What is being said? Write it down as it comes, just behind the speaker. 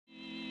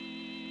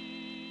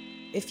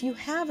If you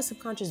have a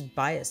subconscious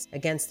bias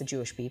against the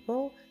Jewish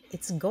people,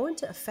 it's going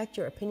to affect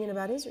your opinion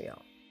about Israel.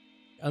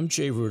 I'm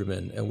Jay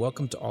Ruderman, and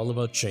welcome to All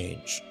About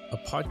Change, a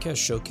podcast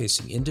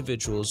showcasing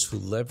individuals who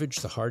leverage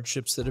the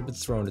hardships that have been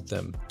thrown at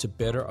them to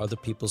better other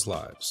people's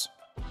lives.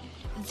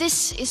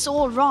 This is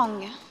all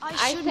wrong.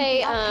 I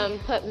say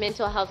put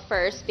mental health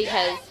first,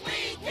 because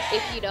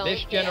if you don't...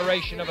 This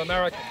generation of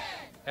Americans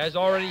has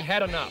already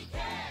had enough.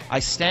 I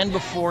stand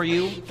before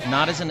you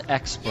not as an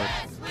expert,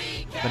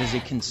 but as a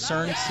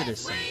concerned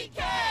citizen.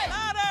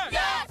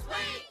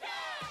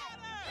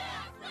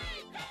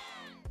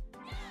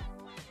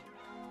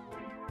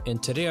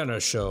 And today on our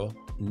show,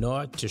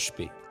 Noa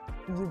Tishby.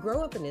 You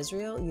grow up in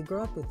Israel, you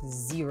grow up with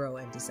zero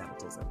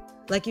anti-Semitism.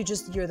 Like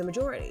you're the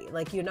majority.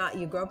 Like you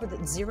grow up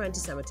with zero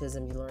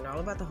anti-Semitism, you learn all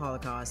about the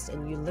Holocaust,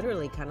 and you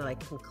literally kind of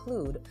like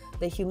conclude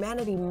that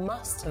humanity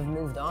must have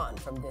moved on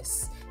from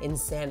this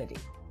insanity.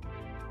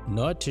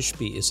 Noa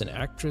Tishby is an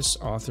actress,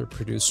 author,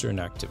 producer, and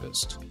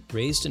activist.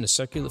 Raised in a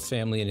secular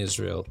family in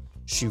Israel,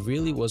 she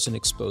really wasn't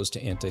exposed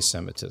to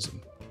anti-Semitism.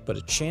 But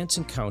a chance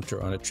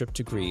encounter on a trip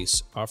to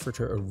Greece offered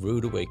her a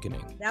rude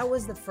awakening. That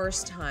was the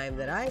first time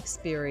that I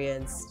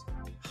experienced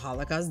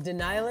Holocaust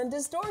denial and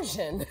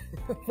distortion,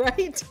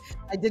 right?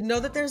 I didn't know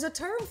that there's a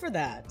term for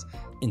that.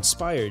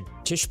 Inspired,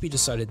 Tishby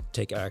decided to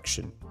take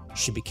action.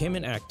 She became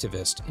an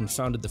activist and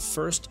founded the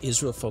first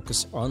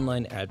Israel-focused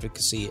online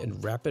advocacy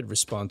and rapid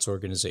response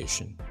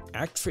organization.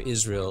 Act for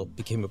Israel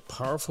became a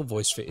powerful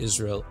voice for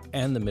Israel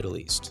and the Middle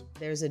East.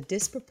 There's a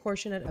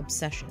disproportionate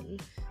obsession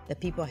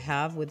that people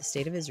have with the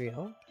state of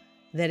Israel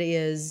that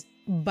is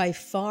by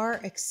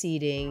far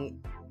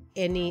exceeding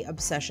any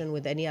obsession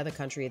with any other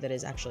country that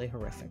is actually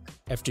horrific.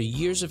 After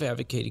years of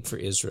advocating for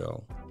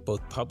Israel,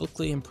 both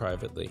publicly and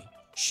privately,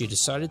 she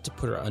decided to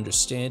put her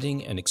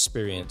understanding and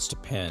experience to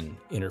pen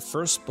in her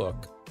first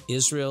book,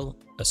 Israel,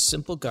 A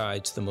Simple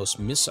Guide to the Most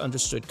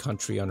Misunderstood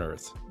Country on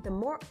Earth. The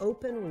more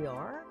open we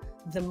are,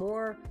 the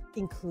more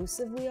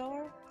inclusive we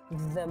are,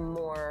 the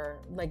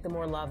more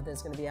love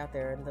there's going to be out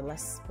there, and the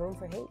less room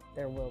for hate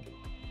there will be.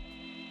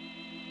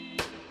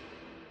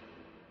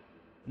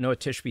 Noa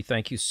Tishby,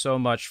 thank you so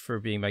much for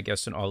being my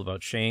guest on All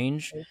About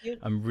Change. Thank you.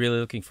 I'm really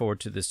looking forward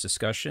to this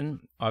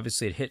discussion.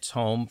 Obviously, it hits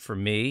home for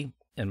me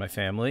and my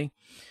family.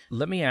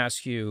 Let me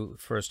ask you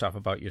first off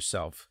about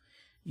yourself.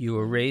 You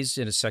were raised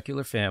in a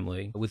secular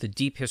family with a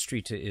deep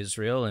history to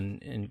Israel,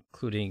 and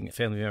including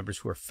family members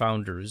who are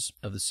founders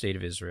of the State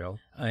of Israel,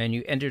 and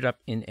you ended up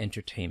in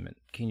entertainment.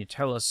 Can you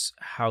tell us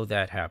how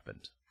that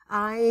happened?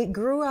 I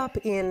grew up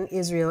in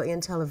Israel, in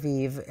Tel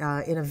Aviv,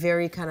 in a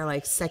very kind of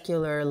like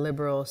secular,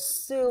 liberal,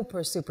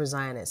 super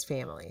Zionist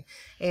family.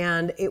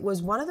 And it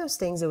was one of those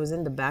things that was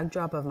in the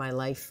backdrop of my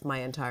life my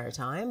entire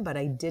time, but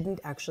I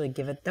didn't actually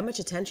give it that much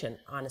attention,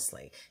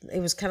 honestly.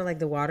 It was kind of like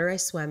the water I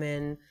swam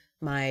in.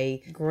 My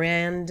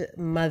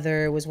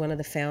grandmother was one of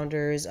the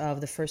founders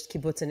of the first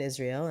kibbutz in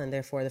Israel, and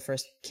therefore the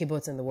first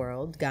kibbutz in the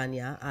world,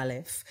 Ganya,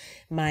 Aleph.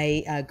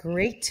 My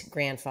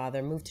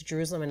great-grandfather moved to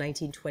Jerusalem in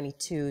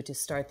 1922 to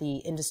start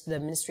the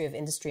Ministry of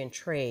Industry and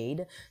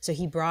Trade. So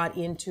he brought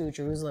into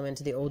Jerusalem,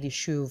 into the old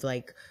yeshuv,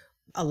 like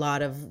a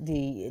lot of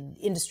the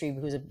industry,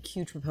 who was a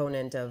huge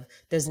proponent of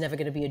there's never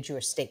going to be a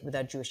Jewish state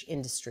without Jewish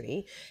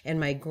industry. And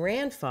my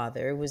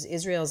grandfather was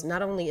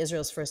not only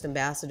Israel's first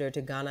ambassador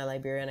to Ghana,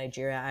 Liberia,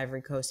 Nigeria,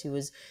 Ivory Coast. He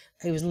was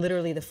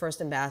literally the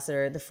first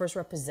ambassador, the first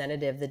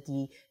representative that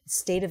the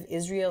state of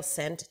Israel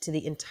sent to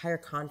the entire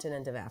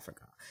continent of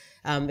Africa.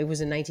 It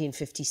was in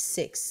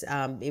 1956,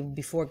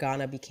 before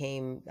Ghana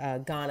became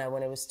Ghana,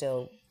 when it was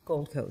still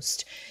Gold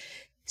Coast.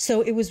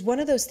 So it was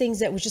one of those things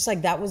that was just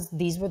like,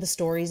 these were the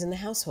stories in the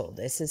household.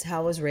 This is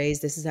how I was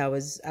raised. This is how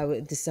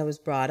I was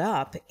brought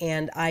up.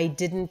 And I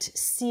didn't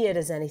see it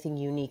as anything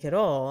unique at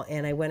all.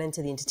 And I went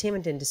into the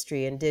entertainment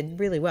industry and did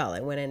really well.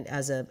 I went in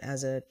as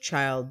a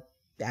child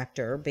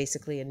actor,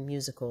 basically in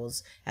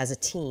musicals as a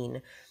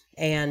teen,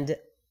 and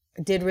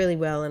did really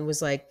well, and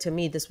was like, to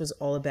me, this was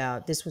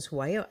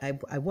who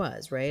I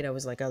was, right? I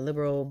was like a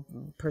liberal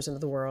person of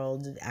the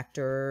world,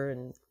 actor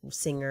and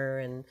singer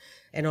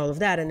and all of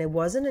that. And it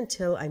wasn't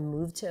until I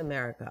moved to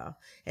America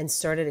and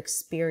started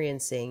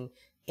experiencing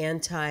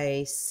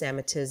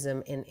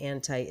anti-Semitism and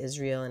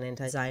anti-Israel and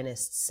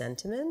anti-Zionist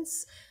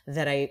sentiments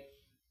that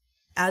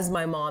as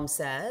my mom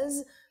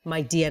says,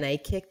 my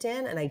DNA kicked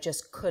in and I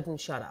just couldn't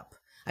shut up.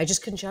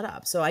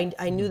 So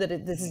I knew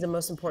that this is the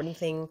most important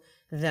thing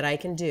that I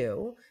can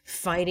do,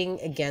 fighting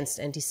against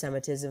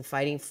anti-Semitism,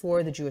 fighting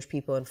for the Jewish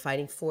people, and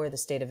fighting for the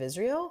state of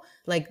Israel.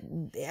 Like,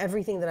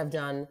 everything that I've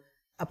done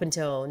up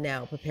until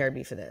now prepared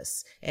me for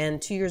this.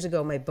 And 2 years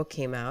ago, my book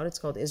came out. It's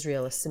called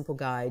Israel, A Simple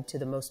Guide to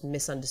the Most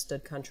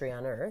Misunderstood Country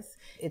on Earth.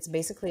 It's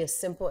basically a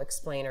simple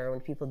explainer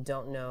when people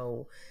don't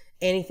know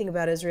anything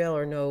about Israel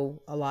or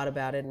know a lot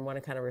about it and want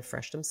to kind of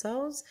refresh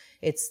themselves.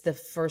 It's the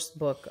first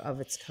book of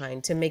its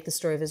kind to make the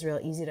story of Israel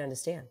easy to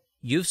understand.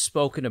 You've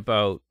spoken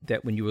about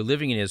that when you were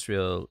living in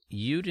Israel,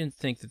 you didn't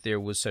think that there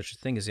was such a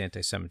thing as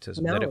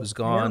anti-Semitism, that it was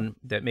gone,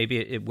 that maybe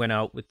it went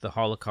out with the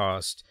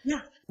Holocaust.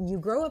 Yeah. You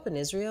grow up in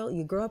Israel,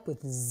 you grow up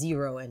with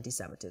zero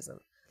anti-Semitism.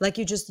 Like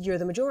you're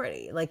the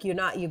majority. Like you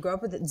grow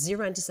up with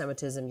zero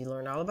anti-Semitism, you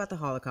learn all about the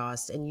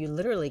Holocaust, and you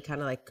literally kind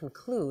of like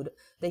conclude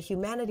that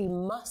humanity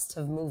must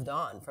have moved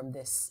on from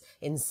this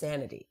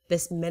insanity,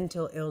 this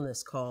mental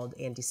illness called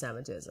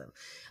anti-Semitism.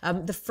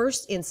 The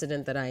first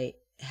incident that I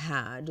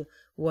had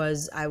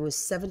was I was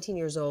 17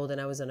 years old and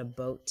I was on a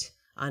boat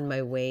on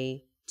my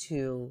way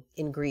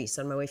in Greece,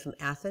 on my way from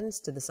Athens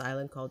to this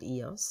island called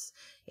Ios.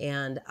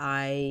 And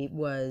there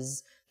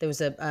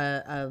was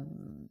a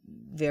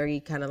very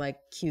kind of like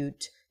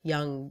cute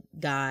young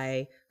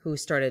guy who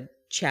started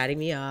chatting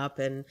me up,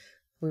 and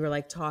we were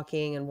like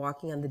talking and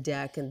walking on the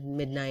deck at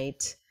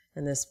midnight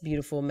in this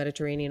beautiful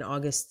Mediterranean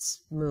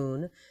August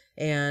moon.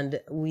 And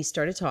we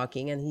started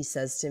talking, and he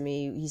says to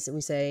me,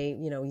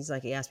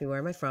 he asked me, where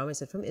am I from? I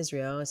said, from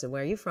Israel. I said,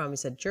 where are you from? He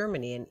said,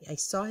 Germany. And I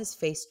saw his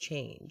face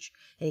change.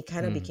 And he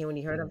kind of became, when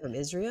he heard I'm from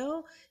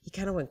Israel, he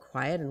kind of went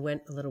quiet and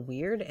went a little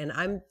weird. And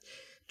I'm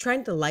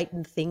trying to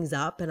lighten things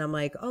up. And I'm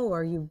like, oh,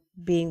 are you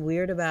being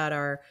weird about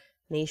our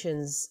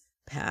nation's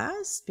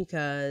past?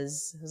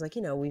 Because I was like,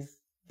 we've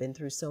been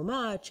through so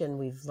much and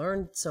we've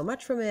learned so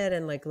much from it,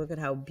 and like look at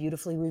how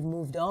beautifully we've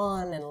moved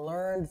on and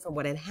learned from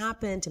what had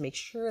happened to make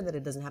sure that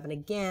it doesn't happen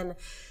again.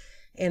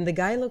 And the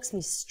guy looks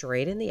me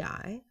straight in the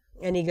eye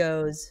and he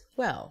goes,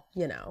 well,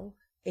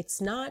 it's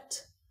not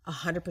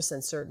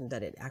 100% certain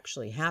that it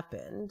actually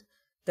happened.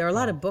 There are a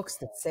lot of books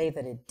that say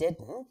that it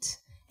didn't,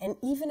 and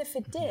even if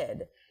it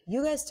did,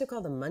 you guys took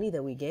all the money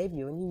that we gave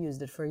you and you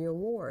used it for your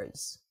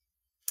wars.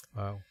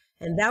 Wow.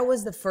 And that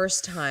was the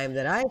first time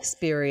that I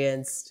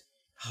experienced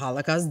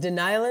Holocaust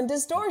denial and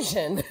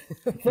distortion,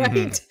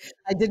 right?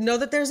 I didn't know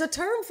that there's a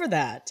term for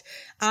that.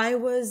 I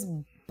was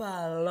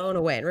blown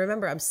away. And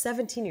remember, I'm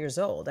 17 years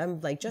old. I'm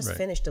like just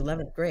finished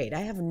 11th grade. I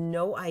have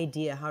no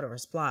idea how to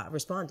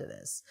respond to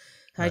this.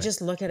 I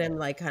just look at him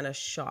like kind of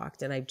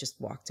shocked, and I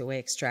just walked away,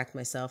 extract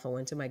myself. I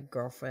went to my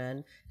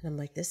girlfriend and I'm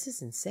like, this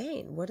is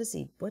insane. What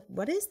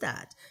is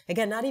that?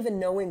 Again, not even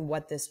knowing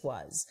what this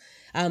was.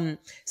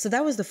 So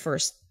that was the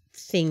first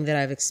thing that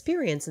I've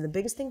experienced. And the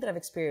biggest thing that I've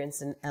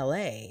experienced in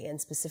LA,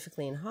 and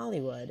specifically in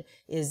Hollywood,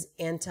 is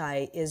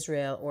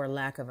anti-Israel or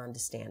lack of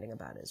understanding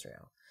about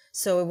Israel.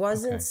 So it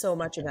wasn't so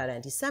much about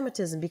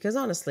anti-Semitism, because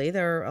honestly,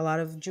 there are a lot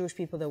of Jewish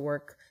people that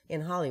work in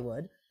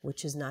Hollywood,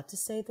 which is not to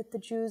say that the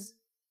Jews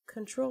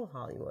control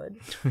Hollywood.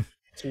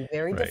 Two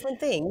very different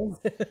things.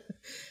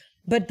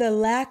 But the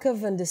lack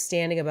of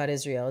understanding about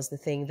Israel is the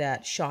thing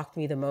that shocked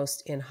me the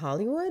most in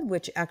Hollywood,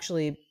 which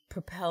actually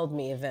propelled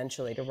me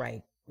eventually to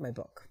write my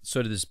book.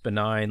 Sort of this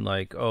benign,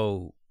 like,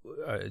 do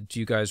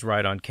you guys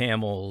ride on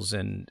camels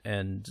and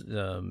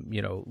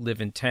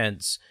live in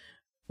tents,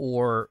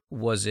 or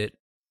was it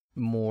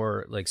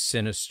more like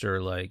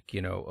sinister, like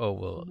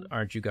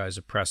aren't you guys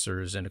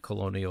oppressors in a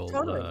colonial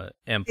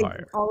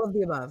empire? All of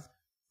the above.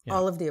 Yeah.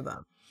 All of the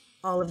above.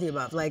 All of the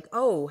above. Like,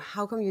 oh,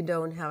 how come you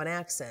don't have an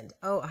accent?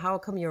 Oh, how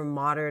come you're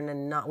modern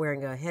and not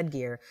wearing a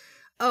headgear?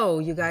 Oh,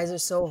 you guys are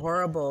so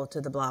horrible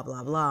to the blah,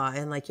 blah, blah.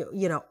 And like,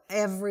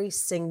 every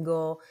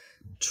single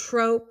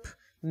trope,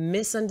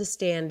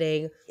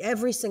 misunderstanding,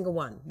 every single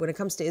one. When it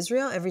comes to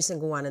Israel, every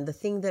single one. And the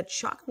thing that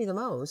shocked me the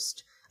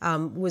most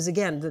was,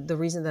 again, the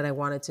reason that I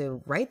wanted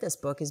to write this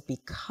book is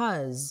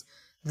because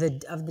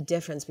of the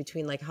difference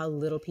between like how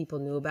little people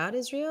knew about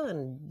Israel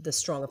and the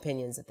strong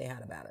opinions that they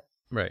had about it.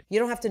 Right. You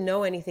don't have to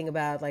know anything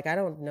about, like, I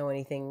don't know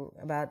anything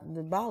about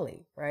the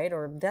Bali, right?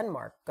 Or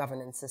Denmark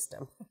governance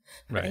system,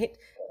 right?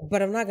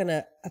 But I'm not going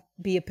to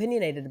be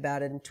opinionated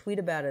about it and tweet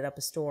about it up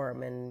a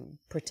storm and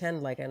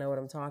pretend like I know what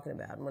I'm talking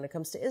about. And when it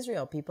comes to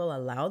Israel, people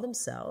allow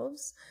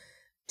themselves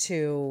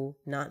to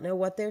not know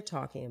what they're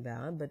talking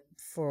about, but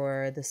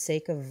for the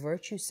sake of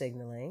virtue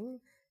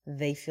signaling,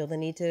 they feel the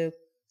need to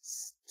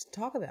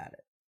talk about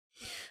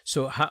it.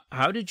 So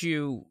how did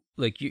you,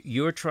 like,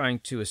 you're trying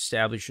to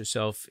establish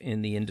yourself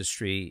in the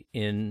industry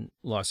in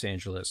Los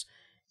Angeles,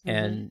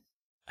 and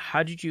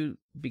how did you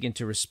begin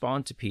to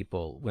respond to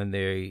people when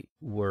they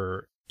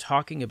were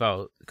talking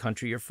about the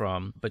country you're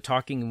from, but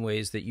talking in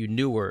ways that you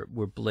knew were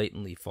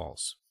blatantly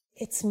false?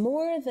 It's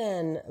more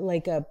than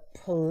like a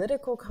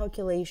political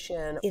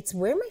calculation. It's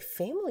where my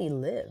family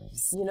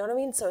lives. You know what I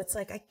mean? So it's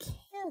like, I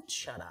can't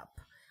shut up.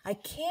 I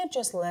can't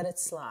just let it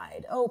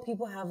slide. Oh,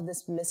 people have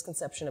this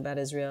misconception about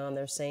Israel and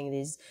they're saying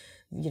these,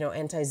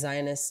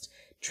 anti-Zionist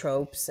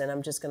tropes, and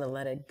I'm just going to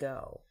let it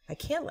go. I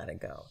can't let it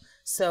go.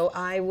 So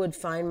I would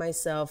find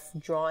myself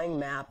drawing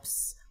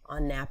maps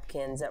on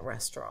napkins at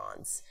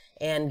restaurants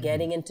and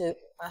getting into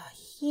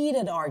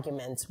heated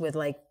arguments with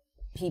like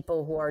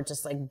people who are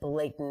just like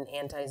blatant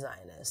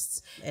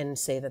anti-Zionists and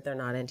say that they're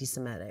not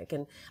anti-Semitic.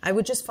 And I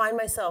would just find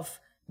myself,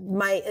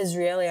 my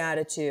Israeli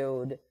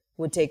attitude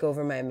would take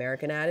over my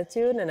American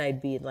attitude, and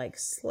I'd be like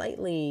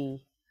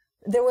slightly...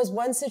 There was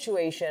one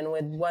situation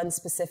with one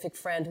specific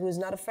friend who's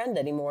not a friend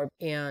anymore.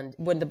 And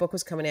when the book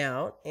was coming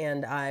out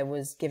and I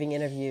was giving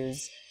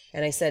interviews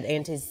and I said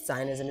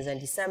anti-Zionism is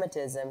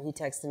anti-Semitism, he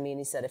texted me and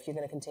he said, if you're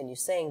going to continue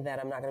saying that,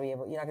 you're not going to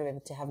be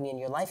able to have me in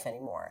your life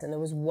anymore. And there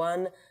was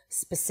one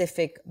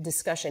specific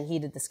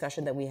heated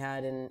discussion that we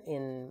had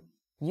in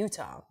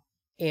Utah.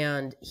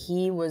 And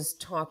he was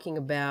talking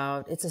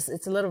about,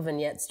 it's a little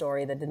vignette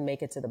story that didn't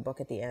make it to the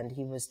book at the end.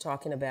 He was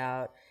talking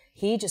about,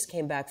 he just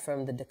came back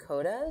from the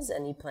Dakotas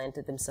and he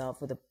planted himself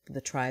with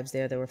the tribes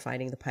there that were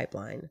fighting the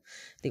pipeline,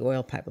 the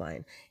oil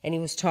pipeline. And he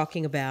was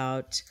talking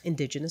about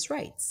indigenous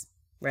rights,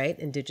 right?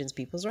 Indigenous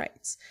people's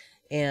rights.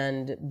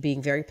 And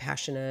being very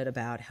passionate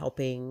about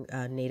helping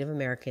Native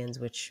Americans,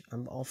 which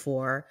I'm all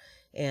for,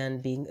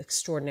 and being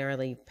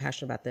extraordinarily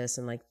passionate about this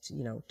and like,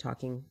 you know,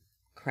 talking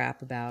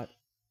crap about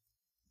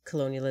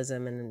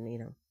colonialism and, you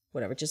know,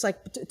 whatever, just like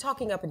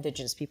talking up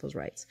indigenous people's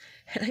rights.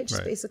 And I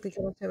just basically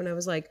came up to him and I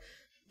was like,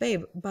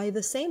 babe, by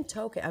the same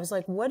token, I was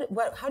like,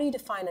 how do you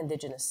define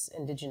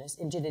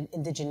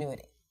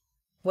indigenuity?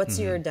 What's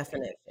your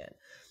definition?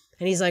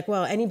 And he's like,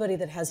 well, anybody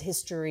that has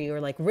history or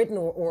like written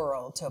or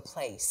oral to a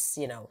place,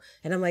 you know.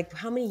 And I'm like,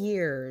 how many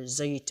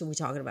years are we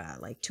talking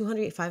about? Like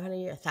 200, 500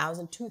 years,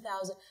 1,000,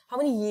 2,000? How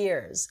many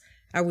years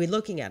are we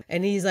looking at?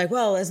 And he's like,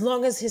 well, as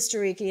long as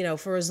history, you know,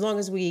 for as long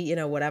as we, you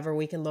know, whatever,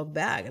 we can look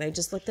back. And I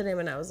just looked at him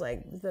and I was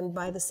like, then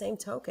by the same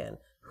token,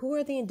 who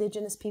are the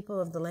indigenous people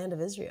of the land of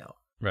Israel?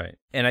 Right.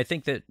 And I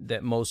think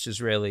that most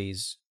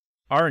Israelis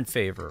are in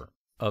favor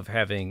of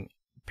having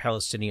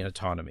Palestinian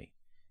autonomy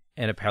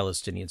and a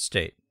Palestinian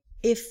state.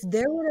 If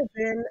there would have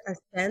been a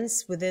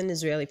sense within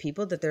Israeli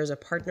people that there's a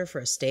partner for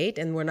a state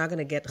and we're not going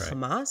to get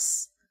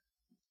Hamas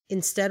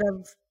instead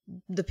of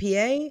the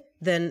PA,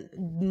 then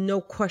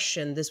no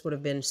question this would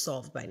have been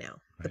solved by now.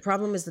 The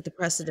problem is that the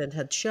precedent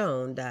had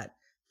shown that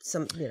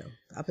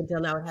up until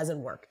now it hasn't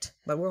worked,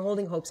 but we're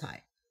holding hopes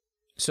high.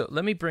 So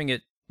let me bring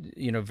it,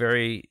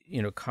 very,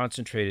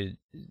 concentrated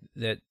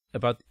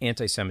about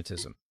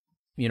anti-Semitism.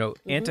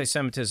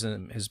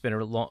 Anti-Semitism has been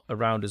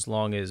around as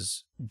long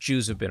as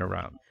Jews have been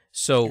around.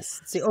 So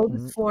it's the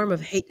oldest form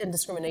of hate and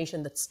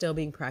discrimination that's still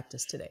being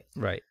practiced today.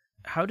 Right.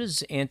 How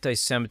does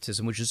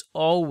anti-Semitism, which has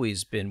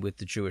always been with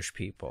the Jewish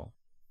people,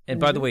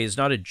 and by the way, is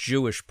not a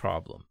Jewish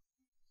problem,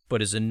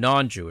 but is a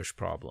non-Jewish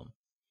problem,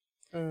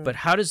 but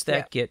how does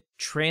that get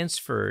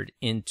transferred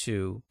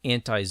into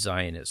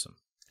anti-Zionism?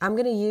 I'm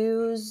going to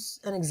use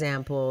an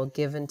example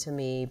given to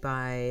me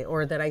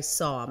that I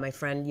saw my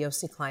friend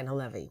Yossi Klein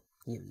Halevi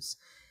use.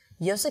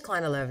 Yossi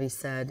Klein Halevi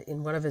said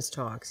in one of his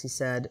talks, he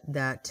said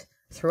that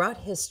throughout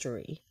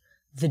history,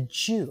 the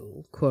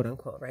Jew, quote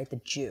unquote, right, the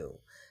Jew,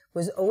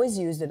 was always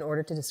used in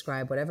order to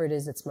describe whatever it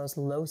is that's most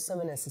loathsome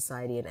in a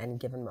society at any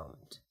given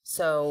moment.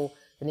 So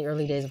in the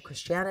early days of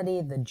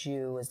Christianity, the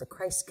Jew was the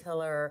Christ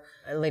killer.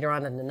 Later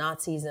on in the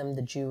Nazism,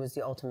 the Jew was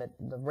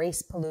the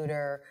race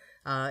polluter.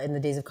 In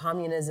the days of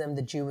communism,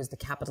 the Jew was the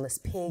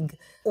capitalist pig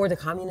or the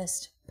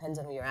communist, depends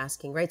on who you're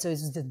asking, right? So it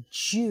was the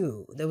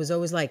Jew that was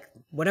always like,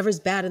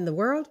 whatever's bad in the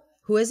world,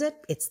 who is it?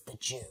 It's the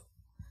Jew.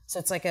 So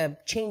it's like a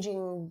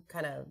changing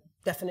kind of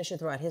definition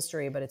throughout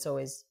history, but it's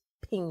always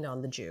pinged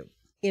on the Jew.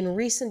 In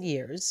recent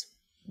years,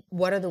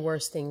 what are the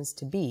worst things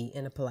to be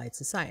in a polite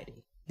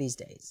society these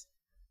days?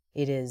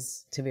 It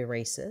is to be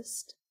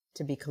racist,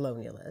 to be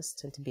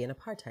colonialist, and to be an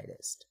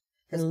apartheidist.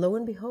 And lo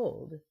and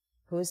behold,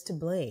 who is to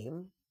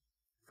blame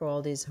for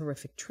all these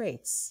horrific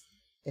traits,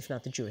 if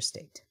not the Jewish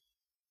state?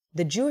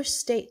 The Jewish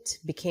state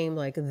became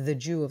like the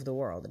Jew of the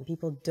world, and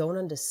people don't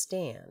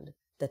understand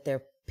that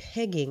they're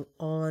pegging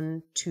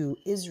on to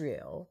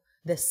Israel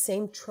the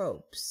same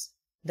tropes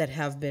that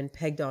have been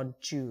pegged on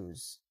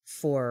Jews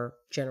for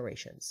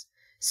generations.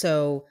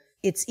 So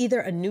it's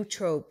either a new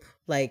trope,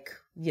 like,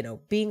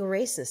 being a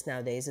racist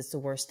nowadays, it's the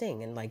worst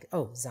thing. And like,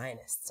 oh,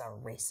 Zionists are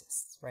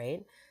racists,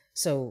 right?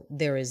 So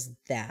there is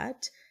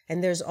that.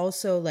 And there's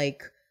also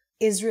like,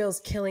 Israel's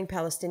killing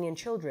Palestinian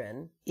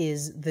children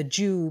is the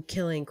Jew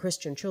killing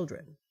Christian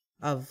children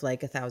of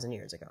like 1,000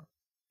 years ago.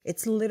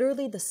 It's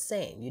literally the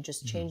same. You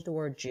just change the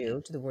word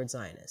Jew to the word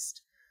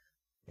Zionist.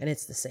 And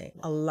it's the same.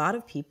 A lot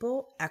of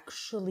people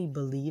actually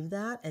believe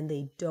that, and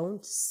they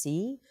don't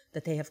see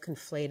that they have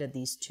conflated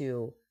these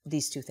two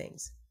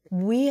things.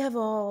 We've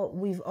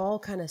all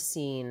kind of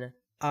seen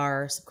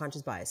our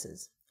subconscious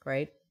biases,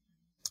 right?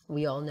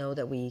 We all know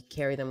that we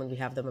carry them and we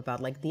have them about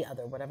like the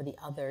other, whatever the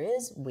other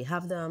is, we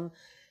have them,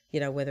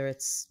 whether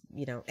it's,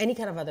 any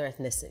kind of other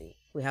ethnicity.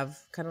 We have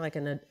kind of like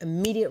an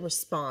immediate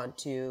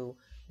response to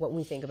what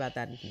we think about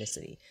that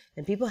ethnicity.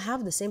 And people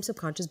have the same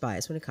subconscious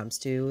bias when it comes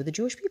to the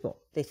Jewish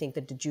people. They think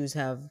that the Jews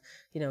have,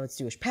 it's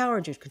Jewish power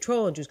and Jewish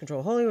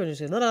control Hollywood,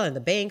 and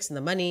the banks and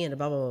the money and the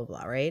blah, blah, blah,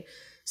 blah, right?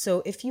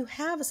 So if you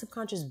have a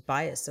subconscious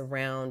bias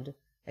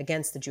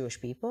against the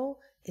Jewish people,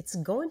 it's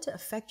going to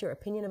affect your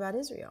opinion about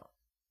Israel,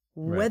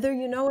 whether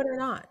you know it or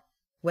not,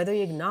 whether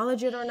you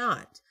acknowledge it or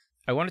not.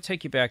 I want to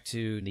take you back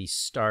to the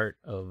start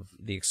of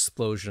the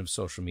explosion of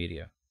social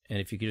media. And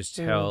if you could just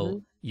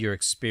tell your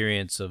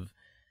experience of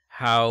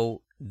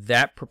how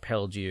that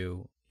propelled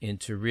you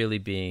into really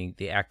being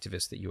the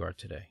activist that you are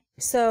today.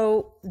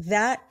 So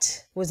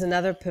that was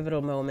another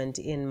pivotal moment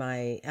in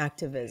my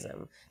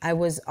activism.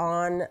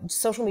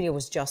 Social media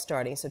was just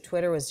starting. So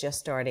Twitter was just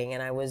starting,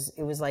 and it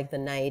was like the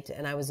night,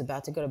 and I was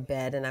about to go to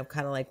bed, and I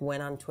kind of like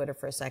went on Twitter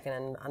for a second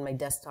and on my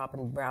desktop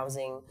and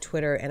browsing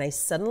Twitter, and I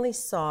suddenly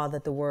saw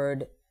that the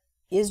word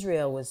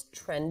Israel was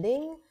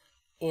trending,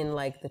 in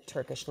like the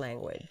Turkish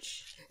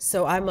language.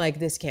 So I'm like,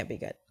 this can't be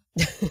good.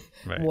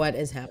 Right. What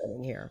is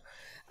happening here?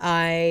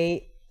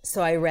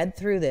 So I read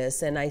through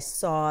this and I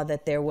saw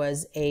that there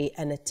was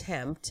an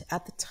attempt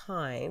at the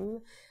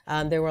time.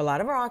 There were a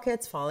lot of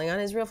rockets falling on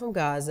Israel from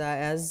Gaza,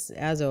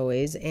 as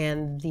always,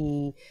 and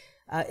the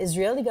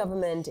Israeli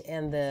government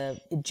and the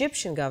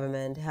Egyptian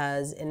government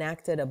has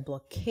enacted a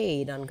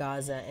blockade on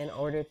Gaza in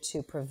order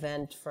to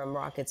prevent from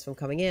rockets from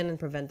coming in and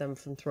prevent them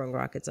from throwing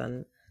rockets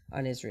on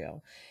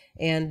Israel.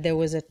 And there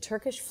was a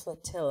Turkish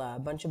flotilla, a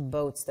bunch of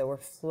boats that were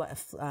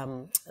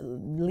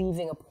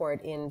leaving a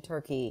port in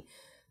Turkey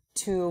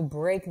to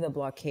break the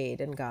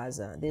blockade in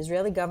Gaza. The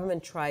Israeli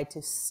government tried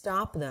to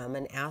stop them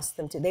and asked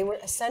them to. They were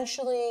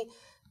essentially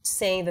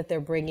saying that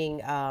they're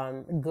bringing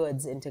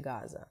goods into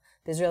Gaza.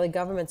 The Israeli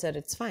government said,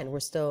 it's fine,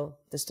 there's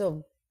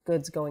still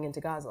goods going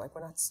into Gaza. Like,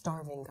 we're not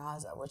starving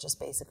Gaza. We're just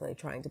basically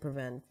trying to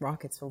prevent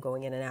rockets from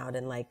going in and out,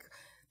 and like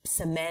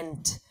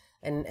cement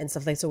and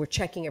stuff like that. So we're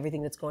checking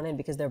everything that's going in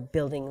because they're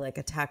building like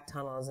attack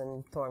tunnels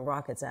and throwing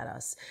rockets at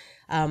us.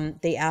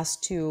 They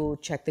asked to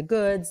check the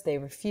goods. They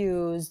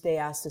refused. They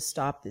asked to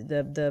stop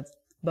the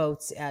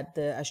boats at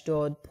the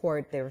Ashdod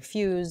port. They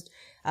refused.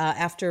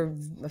 After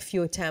a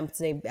few attempts,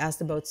 they asked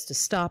the boats to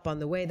stop on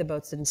the way. The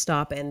boats didn't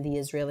stop, and the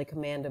Israeli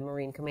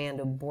Marine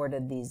Commando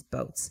boarded these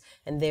boats.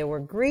 And they were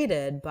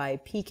greeted by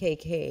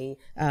PKK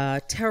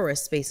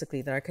terrorists,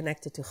 basically, that are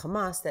connected to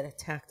Hamas, that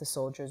attacked the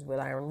soldiers with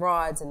iron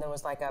rods, and there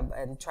was like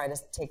and try to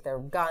take their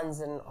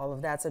guns and all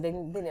of that. So they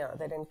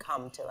didn't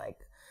come to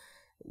like,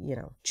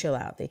 chill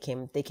out. They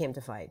came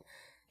to fight.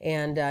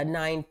 And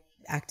 9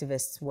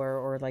 activists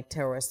or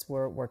terrorists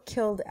were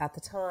killed at the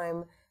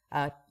time.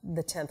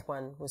 The 10th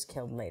one was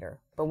killed later.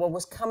 But what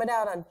was coming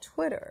out on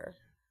Twitter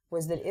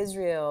was that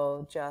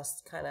Israel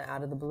just kind of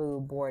out of the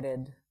blue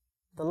boarded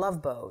the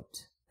Love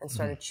Boat and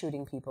started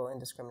shooting people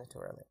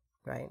indiscriminatorily,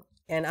 right?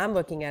 And I'm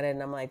looking at it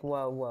and I'm like,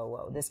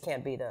 whoa, this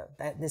can't be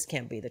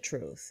the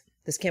truth.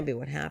 This can't be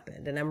what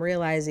happened. And I'm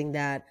realizing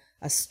that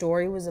a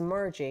story was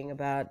emerging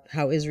about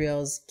how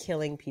Israel's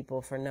killing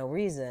people for no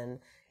reason,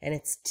 and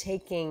it's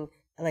catching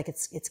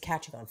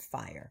on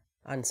fire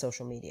on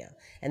social media.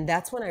 And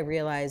that's when I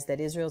realized that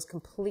Israel's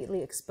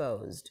completely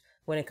exposed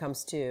when it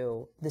comes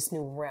to this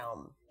new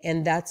realm.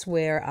 And that's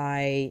where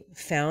I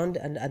found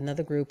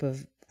another group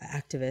of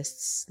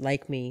activists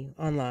like me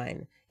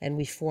online. And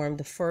we formed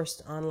the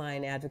first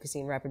online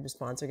advocacy and rapid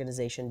response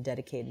organization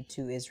dedicated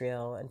to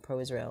Israel and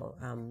pro-Israel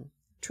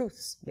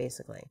truths,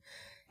 basically.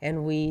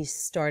 And we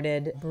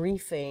started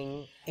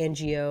briefing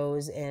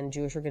NGOs and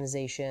Jewish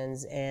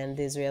organizations and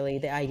the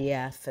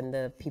IDF and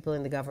the people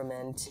in the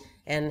government,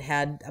 and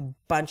had a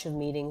bunch of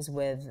meetings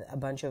with a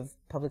bunch of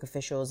public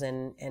officials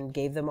and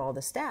gave them all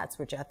the stats,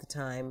 which at the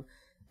time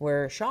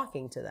were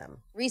shocking to them.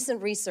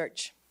 Recent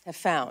research have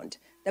found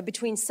that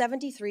between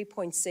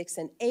 73.6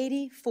 and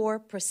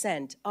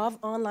 84% of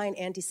online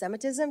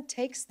anti-Semitism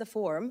takes the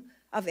form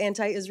of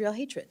anti-Israel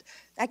hatred.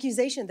 The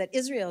accusation that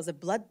Israel is a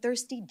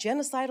bloodthirsty,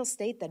 genocidal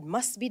state that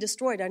must be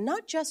destroyed are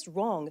not just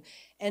wrong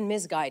and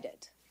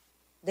misguided.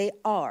 They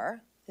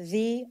are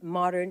the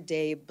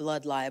modern-day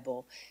blood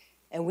libel,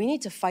 and we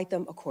need to fight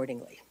them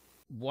accordingly.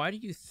 Why do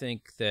you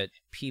think that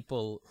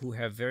people who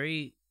have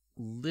very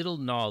little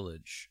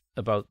knowledge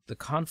about the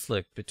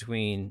conflict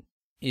between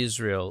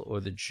Israel or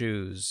the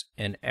Jews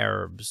and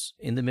Arabs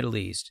in the Middle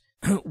East,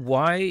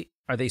 why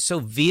are they so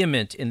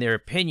vehement in their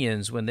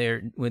opinions when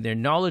their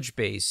knowledge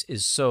base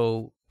is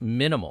so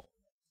minimal?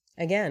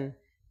 Again,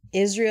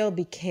 Israel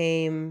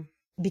became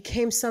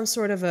some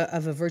sort of a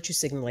virtue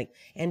signaling.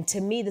 And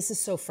to me, this is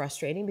so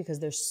frustrating because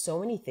there's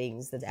so many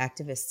things that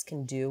activists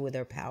can do with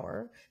their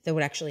power that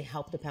would actually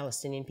help the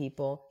Palestinian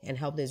people and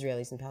help the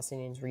Israelis and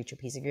Palestinians reach a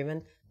peace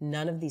agreement.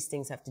 None of these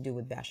things have to do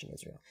with bashing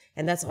Israel.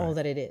 And that's all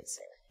that it is.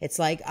 It's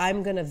like,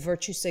 I'm going to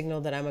virtue signal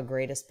that I'm the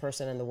greatest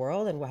person in the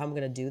world, and how I'm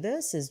going to do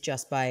this is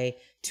just by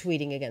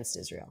tweeting against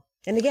Israel.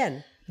 And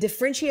again,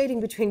 differentiating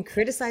between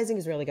criticizing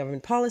Israeli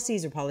government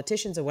policies or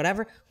politicians or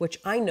whatever, which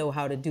I know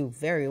how to do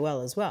very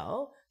well as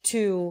well,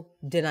 to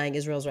denying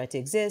Israel's right to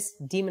exist,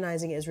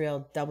 demonizing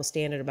Israel, double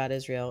standard about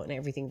Israel, and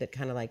everything that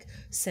kind of like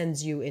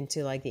sends you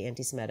into like the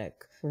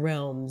anti-Semitic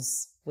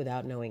realms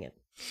without knowing it.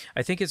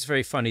 I think it's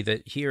very funny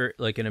that here,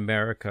 like in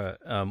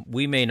America,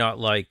 we may not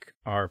like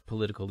our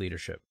political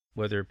leadership,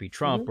 whether it be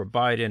Trump or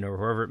Biden or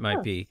whoever it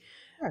might be,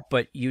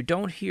 but you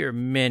don't hear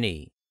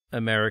many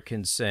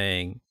Americans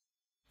saying,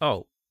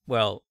 oh,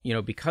 well,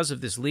 because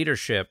of this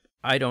leadership,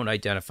 I don't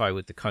identify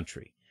with the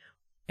country.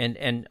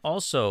 And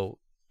also,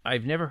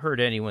 I've never heard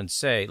anyone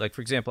say, like,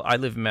 for example, I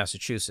live in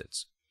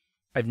Massachusetts.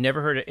 I've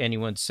never heard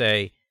anyone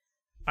say,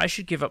 I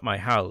should give up my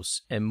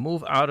house and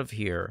move out of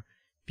here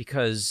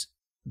because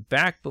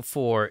back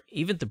before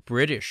even the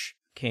British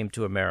came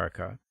to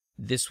America,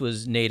 this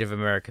was Native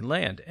American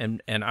land,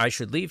 and I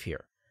should leave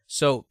here.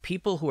 So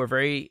people who are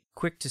very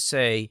quick to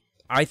say,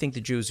 I think the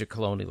Jews are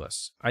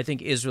colonialists. I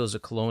think Israel is a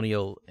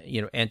colonial,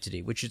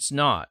 entity, which it's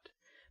not.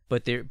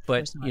 But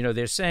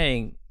they're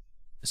saying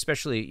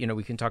especially,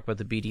 we can talk about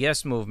the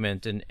BDS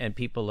movement and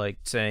people like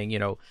saying,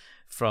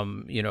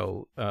 from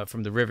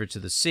the river to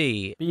the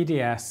sea.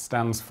 BDS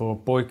stands for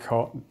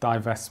Boycott,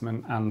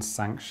 Divestment and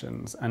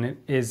Sanctions, and it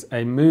is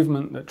a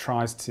movement that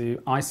tries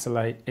to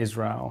isolate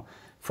Israel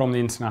from the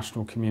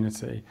international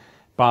community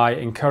by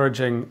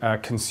encouraging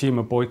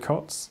consumer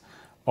boycotts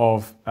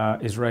of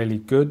Israeli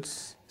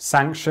goods,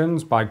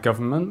 sanctions by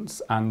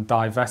governments, and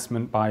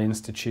divestment by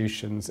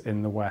institutions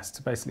in the West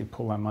to basically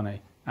pull their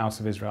money out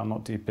of Israel,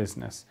 not do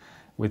business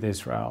with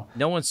Israel.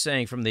 No one's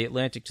saying from the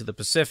Atlantic to the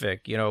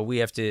Pacific, we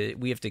have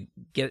to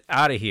get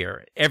out of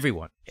here.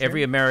 Everyone,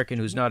 every American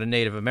who's not a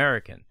Native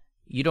American.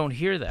 You don't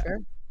hear that. Sure.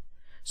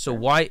 So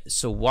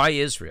why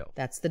Israel?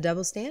 That's the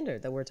double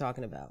standard that we're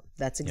talking about.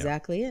 That's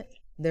exactly it.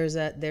 There's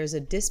a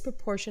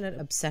disproportionate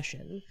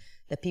obsession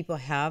that people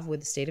have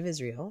with the state of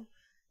Israel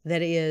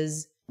that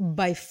is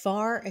by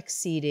far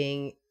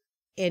exceeding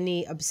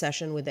any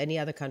obsession with any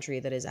other country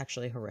that is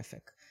actually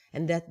horrific.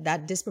 And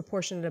that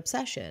disproportionate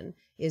obsession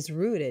is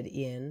rooted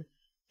in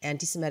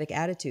anti-Semitic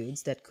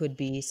attitudes that could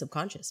be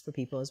subconscious for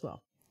people as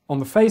well. On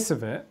the face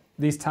of it,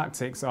 these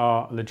tactics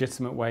are a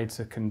legitimate way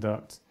to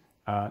conduct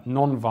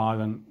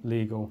non-violent,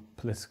 legal,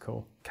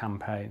 political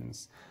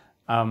campaigns.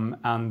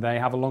 And they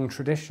have a long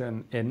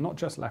tradition in not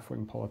just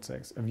left-wing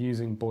politics of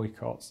using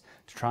boycotts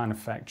to try and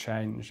affect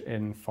change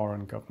in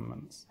foreign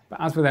governments.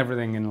 But as with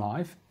everything in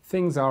life,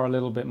 things are a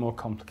little bit more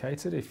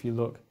complicated if you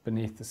look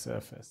beneath the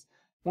surface.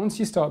 Once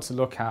you start to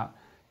look at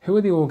who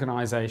are the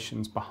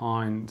organisations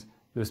behind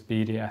this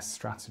BDS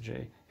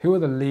strategy, who are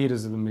the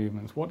leaders of the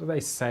movements, what do they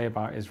say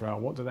about Israel,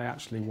 what do they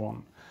actually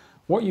want,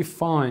 what you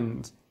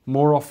find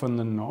more often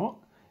than not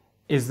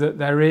is that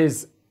there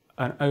is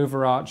an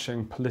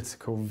overarching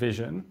political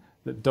vision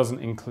that doesn't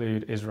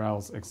include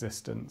Israel's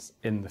existence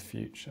in the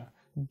future.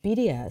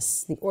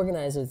 BDS, the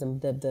organizers,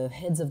 the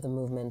heads of the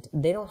movement,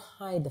 they don't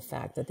hide the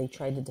fact that they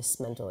tried to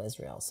dismantle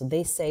Israel. So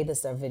they say this,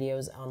 there are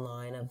videos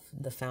online of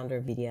the founder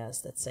of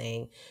BDS that's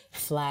saying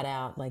flat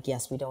out, like,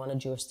 yes, we don't want a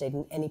Jewish state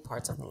in any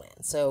parts of the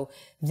land. So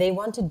they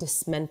want to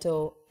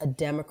dismantle a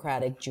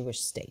democratic Jewish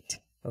state,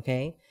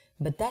 okay?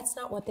 But that's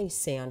not what they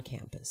say on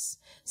campus.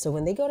 So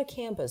when they go to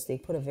campus, they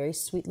put a very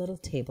sweet little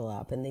table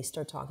up and they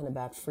start talking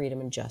about freedom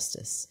and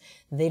justice.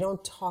 They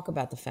don't talk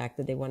about the fact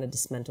that they want to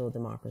dismantle a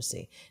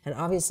democracy. And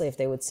obviously, if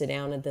they would sit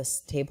down at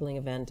this tabling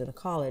event in a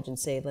college and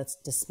say, let's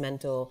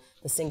dismantle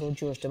the single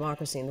Jewish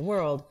democracy in the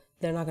world,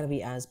 they're not going to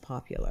be as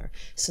popular.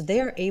 So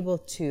they are able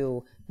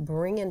to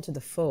bring into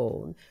the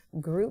fold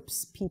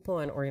groups, people,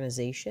 and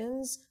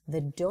organizations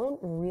that don't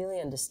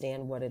really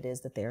understand what it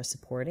is that they are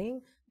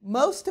supporting.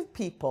 Most of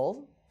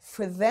people,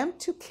 for them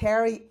to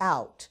carry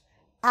out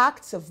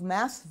acts of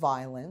mass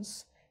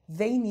violence,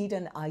 they need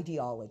an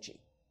ideology.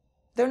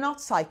 They're not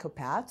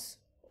psychopaths,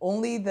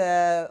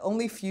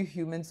 only few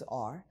humans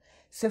are.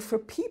 So for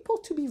people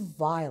to be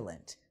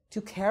violent,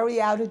 to carry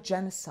out a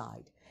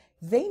genocide,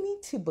 they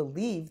need to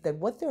believe that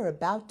what they're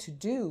about to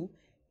do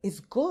is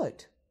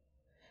good.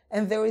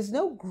 And there is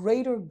no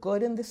greater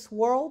good in this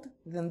world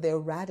than the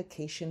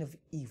eradication of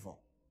evil.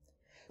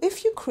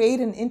 If you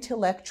create an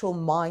intellectual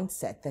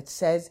mindset that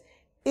says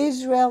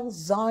Israel,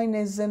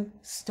 Zionism,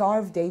 Star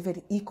of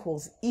David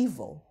equals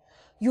evil,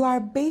 you are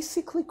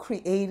basically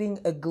creating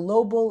a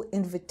global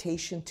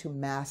invitation to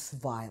mass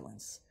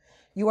violence.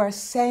 You are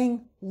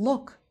saying,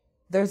 look,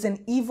 there's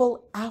an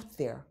evil out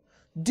there.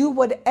 Do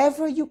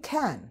whatever you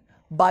can,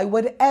 by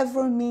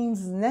whatever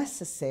means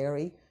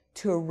necessary,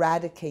 to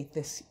eradicate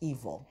this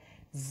evil.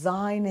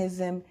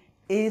 Zionism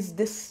is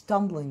the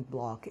stumbling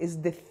block,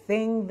 is the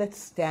thing that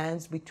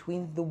stands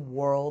between the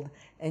world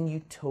and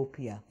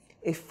utopia.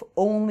 If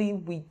only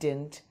we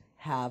didn't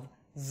have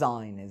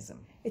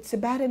Zionism. It's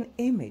about an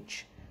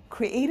image,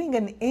 creating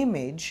an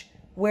image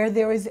where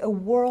there is a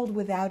world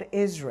without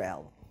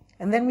Israel.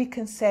 And then we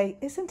can say,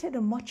 isn't it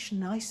a much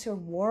nicer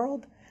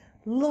world?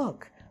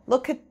 Look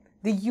at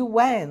the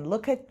UN,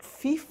 look at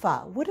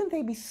FIFA. Wouldn't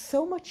they be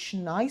so much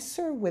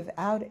nicer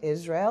without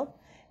Israel?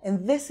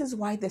 And this is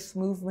why this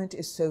movement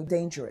is so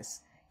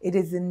dangerous. It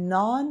is a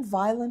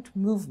non-violent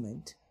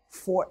movement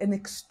for an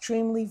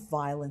extremely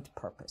violent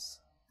purpose.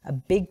 A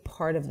big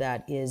part of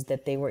that is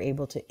that they were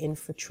able to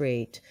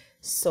infiltrate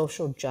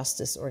social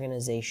justice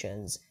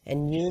organizations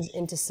and use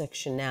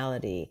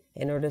intersectionality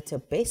in order to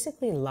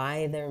basically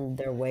lie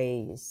their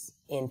ways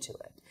into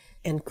it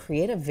and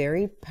create a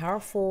very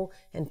powerful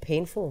and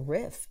painful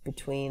rift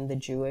between the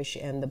Jewish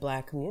and the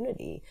Black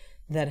community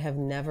that have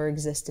never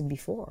existed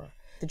before.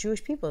 The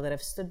Jewish people that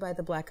have stood by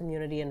the Black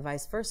community and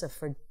vice versa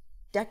for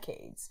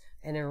decades,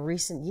 and in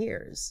recent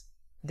years,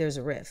 there's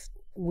a rift.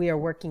 We are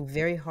working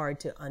very hard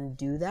to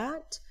undo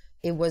that.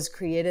 It was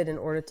created in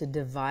order to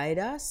divide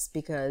us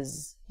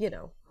because,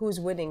 who's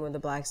winning when the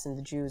Blacks and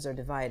the Jews are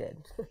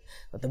divided?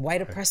 But the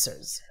white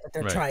oppressors that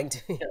they're trying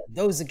to,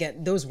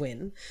 those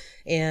win.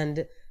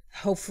 And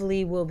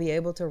hopefully we'll be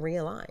able to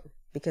realign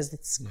because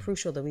it's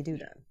crucial that we do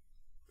that.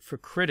 For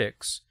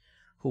critics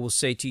who will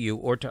say to you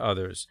or to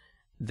others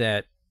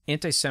that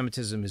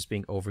anti-Semitism is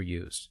being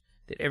overused,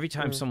 that every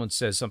time someone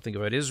says something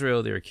about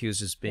Israel, they're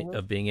accused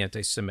of being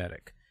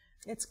anti-Semitic.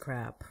 It's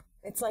crap.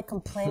 It's like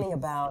complaining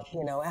about,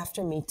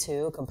 after Me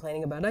Too,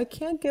 complaining about, I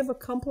can't give a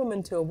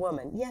compliment to a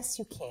woman. Yes,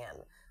 you can.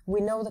 We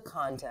know the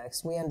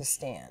context. We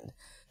understand.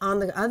 On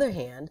the other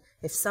hand,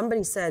 if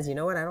somebody says, you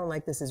know what, I don't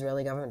like this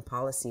Israeli government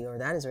policy or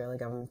that Israeli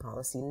government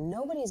policy,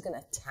 nobody's going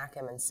to attack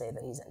him and say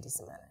that he's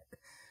anti-Semitic.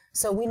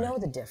 So we know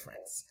the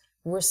difference.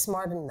 We're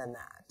smarter than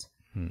that.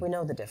 We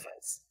know the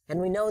difference. And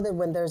we know that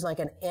when there's like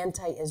an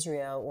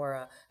anti-Israel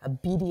or a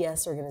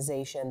BDS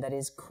organization that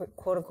is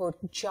quote unquote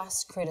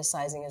just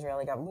criticizing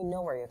Israeli government, we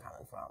know where you're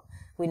coming from.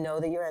 We know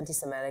that you're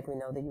anti-Semitic. We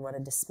know that you want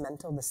to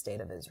dismantle the state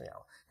of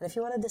Israel. And if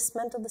you want to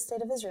dismantle the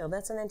state of Israel,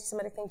 that's an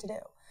anti-Semitic thing to do.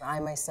 I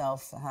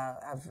myself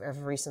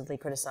have recently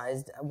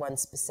criticized one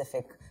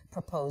specific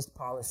proposed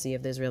policy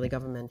of the Israeli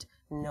government.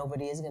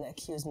 Nobody is going to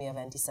accuse me of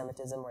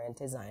anti-Semitism or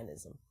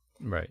anti-Zionism.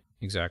 Right,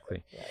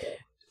 exactly.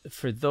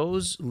 For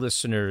those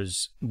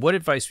listeners, what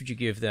advice would you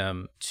give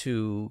them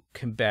to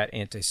combat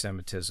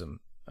anti-Semitism?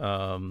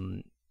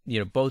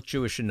 Both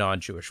Jewish and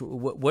non-Jewish.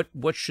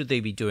 What should they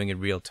be doing in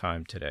real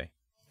time today?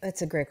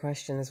 That's a great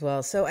question as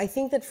well. So I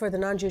think that for the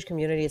non-Jewish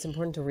community, it's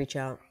important to reach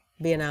out,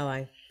 be an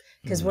ally.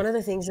 Because one of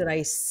the things that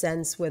I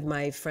sense with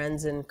my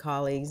friends and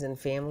colleagues and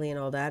family and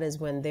all that is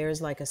when there's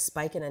like a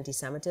spike in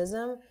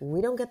anti-Semitism, we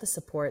don't get the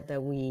support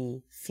that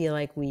we feel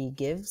like we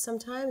give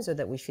sometimes or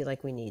that we feel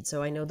like we need.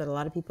 So I know that a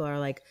lot of people are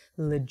like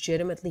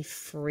legitimately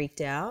freaked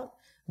out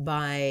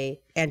by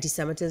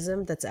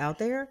anti-Semitism that's out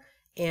there.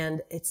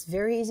 And it's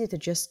very easy to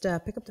just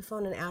pick up the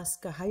phone and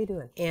ask, how you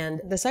doing?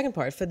 And the second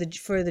part, for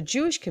the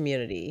Jewish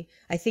community,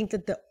 I think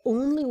that the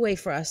only way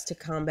for us to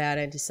combat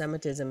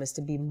anti-Semitism is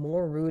to be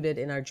more rooted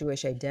in our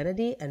Jewish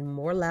identity and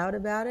more loud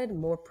about it,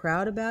 more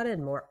proud about it,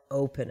 and more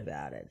open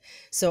about it.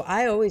 So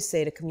I always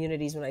say to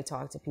communities when I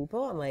talk to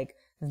people, I'm like,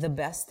 the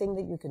best thing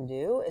that you can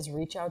do is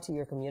reach out to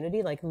your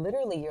community. Like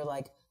literally, you're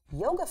like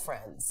yoga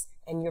friends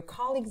and your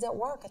colleagues at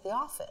work, at the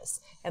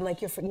office, and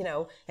like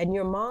and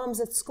your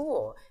moms at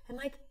school, and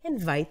like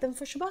invite them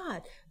for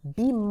Shabbat.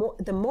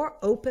 The more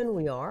open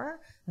we are,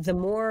 the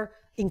more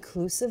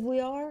inclusive we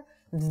are,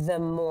 the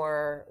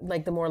more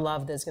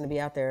love there's going to be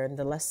out there, and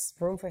the less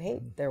room for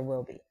hate there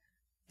will be.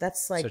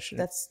 That's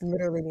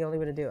literally the only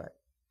way to do it.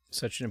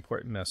 Such an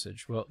important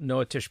message. Well,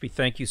 Noa Tishby,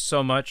 thank you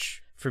so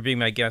much for being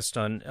my guest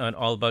on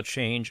All About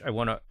Change. I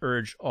want to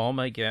urge all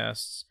my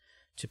guests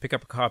to pick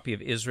up a copy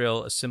of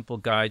Israel, A Simple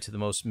Guide to the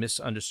Most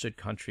Misunderstood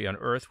Country on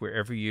Earth,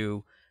 wherever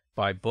you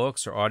buy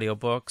books or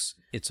audiobooks.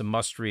 It's a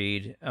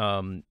must-read.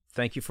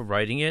 Thank you for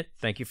writing it.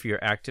 Thank you for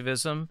your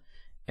activism.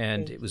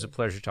 And it was a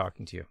pleasure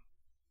talking to you.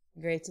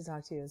 Great to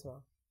talk to you as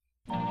well.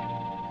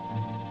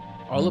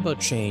 All About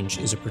Change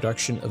is a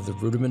production of the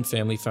Ruderman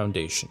Family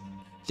Foundation.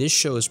 This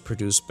show is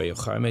produced by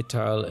Yochai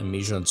Maital and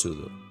Mijan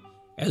Zulu.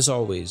 As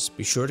always,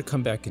 be sure to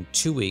come back in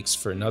 2 weeks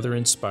for another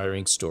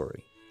inspiring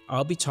story.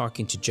 I'll be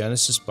talking to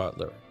Genesis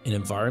Butler, an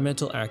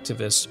environmental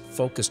activist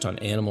focused on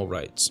animal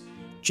rights.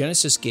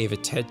 Genesis gave a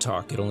TED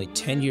Talk at only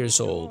 10 years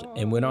old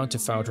and went on to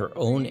found her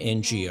own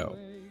NGO.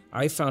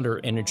 I found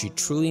her energy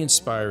truly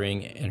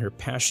inspiring and her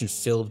passion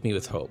filled me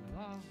with hope.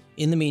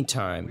 In the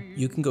meantime,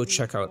 you can go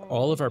check out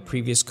all of our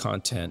previous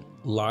content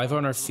live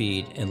on our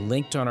feed and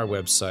linked on our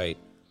website,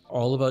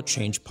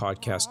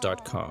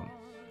 allaboutchangepodcast.com.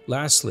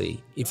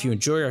 Lastly, if you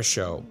enjoy our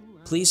show,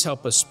 please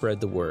help us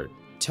spread the word.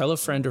 Tell a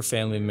friend or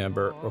family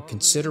member, or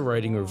consider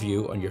writing a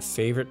review on your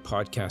favorite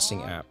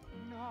podcasting app.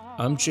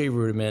 I'm Jay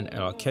Ruderman, and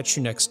I'll catch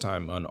you next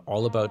time on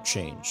All About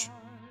Change.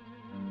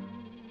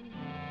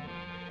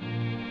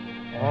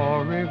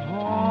 Au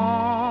revoir,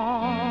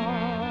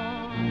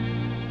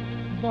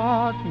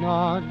 but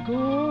not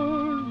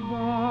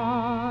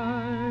goodbye.